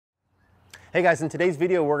Hey guys, in today's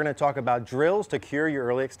video, we're gonna talk about drills to cure your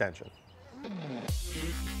early extension.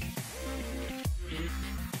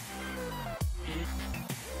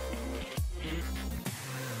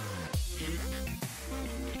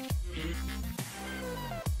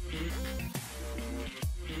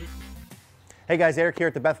 Hey guys, Eric here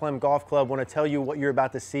at the Bethlehem Golf Club. Want to tell you what you're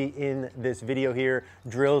about to see in this video here,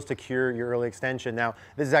 drills to cure your early extension. Now,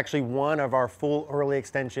 this is actually one of our full early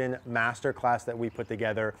extension masterclass that we put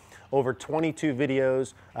together. Over 22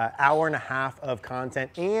 videos, hour and a half of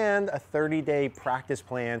content, and a 30-day practice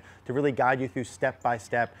plan to really guide you through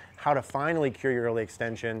step-by-step how to finally cure your early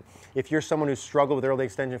extension. If you're someone who's struggled with early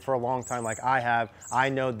extension for a long time like I have, I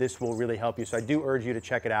know this will really help you. So I do urge you to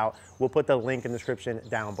check it out. We'll put the link in the description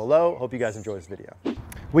down below. Hope you guys enjoy this video.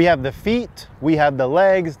 We have the feet, we have the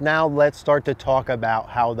legs. Now let's start to talk about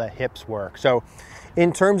how the hips work. So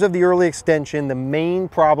in terms of the early extension, the main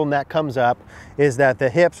problem that comes up is that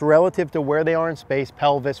the hips, relative to where they are in space,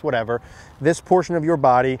 pelvis, whatever, this portion of your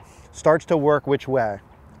body starts to work which way?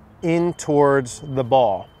 In towards the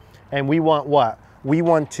ball. And we want what? We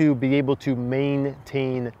want to be able to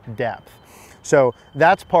maintain depth. So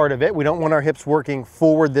that's part of it. We don't want our hips working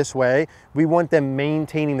forward this way. We want them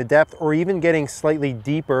maintaining the depth or even getting slightly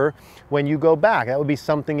deeper when you go back. That would be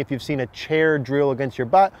something if you've seen a chair drill against your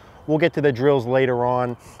butt. We'll get to the drills later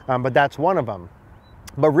on, but that's one of them.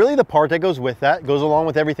 But really the part that goes with that goes along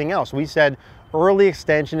with everything else. We said early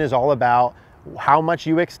extension is all about how much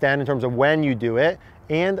you extend in terms of when you do it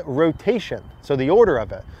and rotation, so the order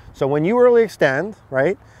of it. So when you early extend,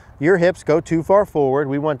 right, your hips go too far forward,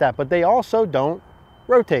 we want that, but they also don't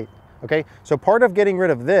rotate, okay? So part of getting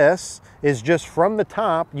rid of this is just from the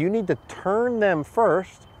top, you need to turn them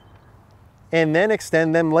first and then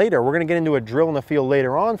extend them later. We're gonna get into a drill in the field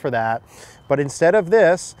later on for that, but instead of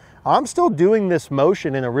this, I'm still doing this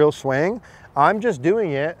motion in a real swing, I'm just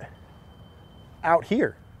doing it out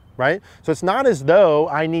here. Right? So it's not as though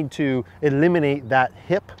I need to eliminate that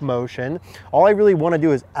hip motion. All I really want to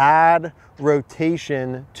do is add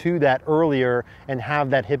rotation to that earlier and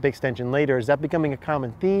have that hip extension later. Is that becoming a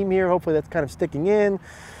common theme here? Hopefully that's kind of sticking in.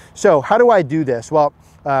 So how do I do this? Well,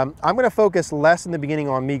 I'm going to focus less in the beginning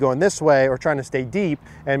on me going this way or trying to stay deep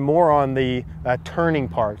and more on the turning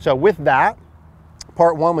part. So with that,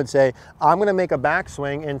 part one would say, I'm going to make a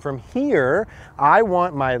backswing, and from here, I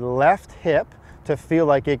want my left hip to feel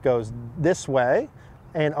like it goes this way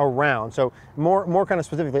and around. So more kind of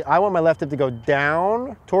specifically, I want my left hip to go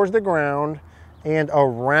down towards the ground and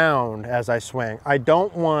around as I swing. I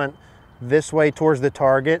don't want this way towards the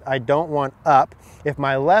target. I don't want up. If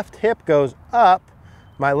my left hip goes up,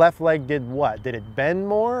 my left leg did what? Did it bend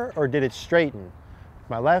more or did it straighten? If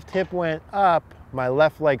my left hip went up, my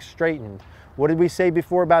left leg straightened. What did we say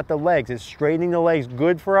before about the legs? Is straightening the legs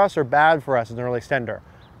good for us or bad for us as an early extender?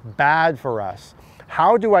 Bad for us.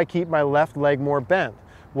 How do I keep my left leg more bent?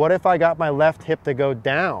 What if I got my left hip to go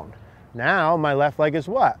down? Now my left leg is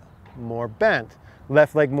what? More bent.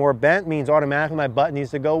 Left leg more bent means automatically my butt needs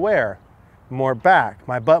to go where? More back.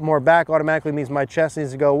 My butt more back automatically means my chest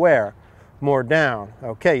needs to go where? More down.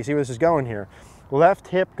 Okay, you see where this is going here. Left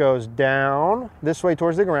hip goes down this way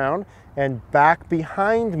towards the ground and back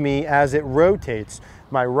behind me as it rotates.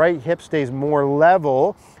 My right hip stays more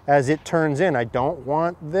level as it turns in. I don't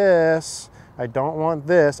want this. I don't want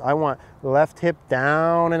this. I want left hip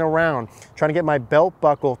down and around. Trying to get my belt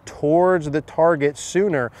buckle towards the target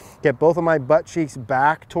sooner. Get both of my butt cheeks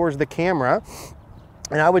back towards the camera.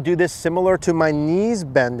 And I would do this similar to my knees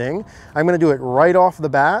bending. I'm gonna do it right off the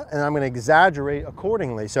bat and I'm gonna exaggerate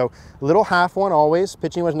accordingly. So little half one always,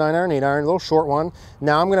 pitching with 9-iron, 8-iron, a little short one.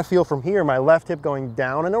 Now I'm gonna feel from here, my left hip going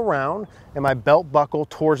down and around and my belt buckle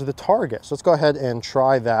towards the target. So let's go ahead and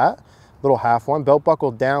try that. Little half one, belt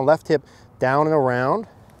buckle down, left hip down and around.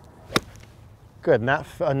 Good, and that's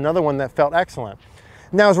another one that felt excellent.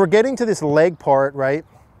 Now as we're getting to this leg part, right?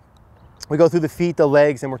 We go through the feet, the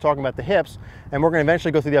legs, and we're talking about the hips, and we're gonna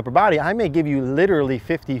eventually go through the upper body. I may give you literally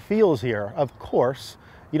 50 feels here. Of course,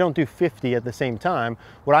 you don't do 50 at the same time.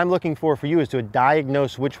 What I'm looking for you is to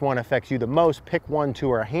diagnose which one affects you the most, pick one, two,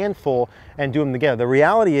 or a handful, and do them together. The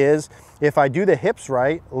reality is, if I do the hips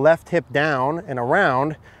right, left hip down and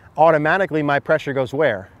around, automatically my pressure goes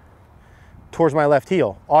where? Towards my left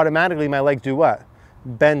heel. Automatically my legs do what?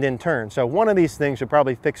 Bend and turn. So one of these things should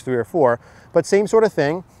probably fix 3 or 4, but same sort of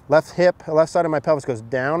thing. Left hip, left side of my pelvis goes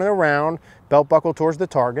down and around, belt buckle towards the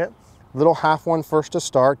target. Little half one first to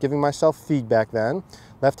start, giving myself feedback then.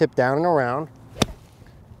 Left hip down and around.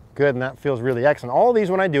 Good, and that feels really excellent. All of these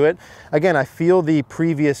when I do it, again, I feel the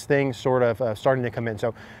previous things sort of starting to come in.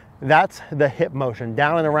 So that's the hip motion,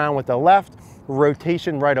 down and around with the left,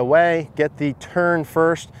 rotation right away, get the turn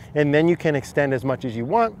first, and then you can extend as much as you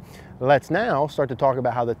want. Let's now start to talk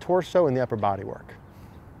about how the torso and the upper body work.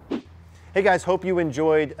 Hey guys, hope you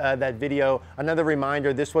enjoyed that video. Another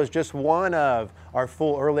reminder, this was just one of our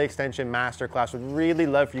full early extension masterclass. Would really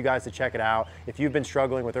love for you guys to check it out. If you've been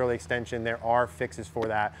struggling with early extension, there are fixes for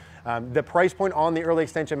that. The price point on the early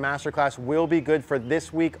extension masterclass will be good for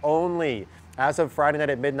this week only. As of Friday night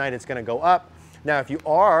at midnight, it's gonna go up. Now, if you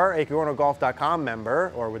are a CogornoGolf.com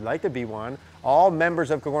member or would like to be one, all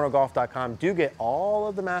members of CogornoGolf.com do get all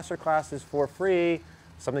of the masterclasses for free.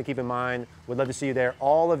 Something to keep in mind. Would love to see you there.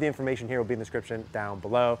 All of the information here will be in the description down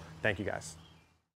below. Thank you guys.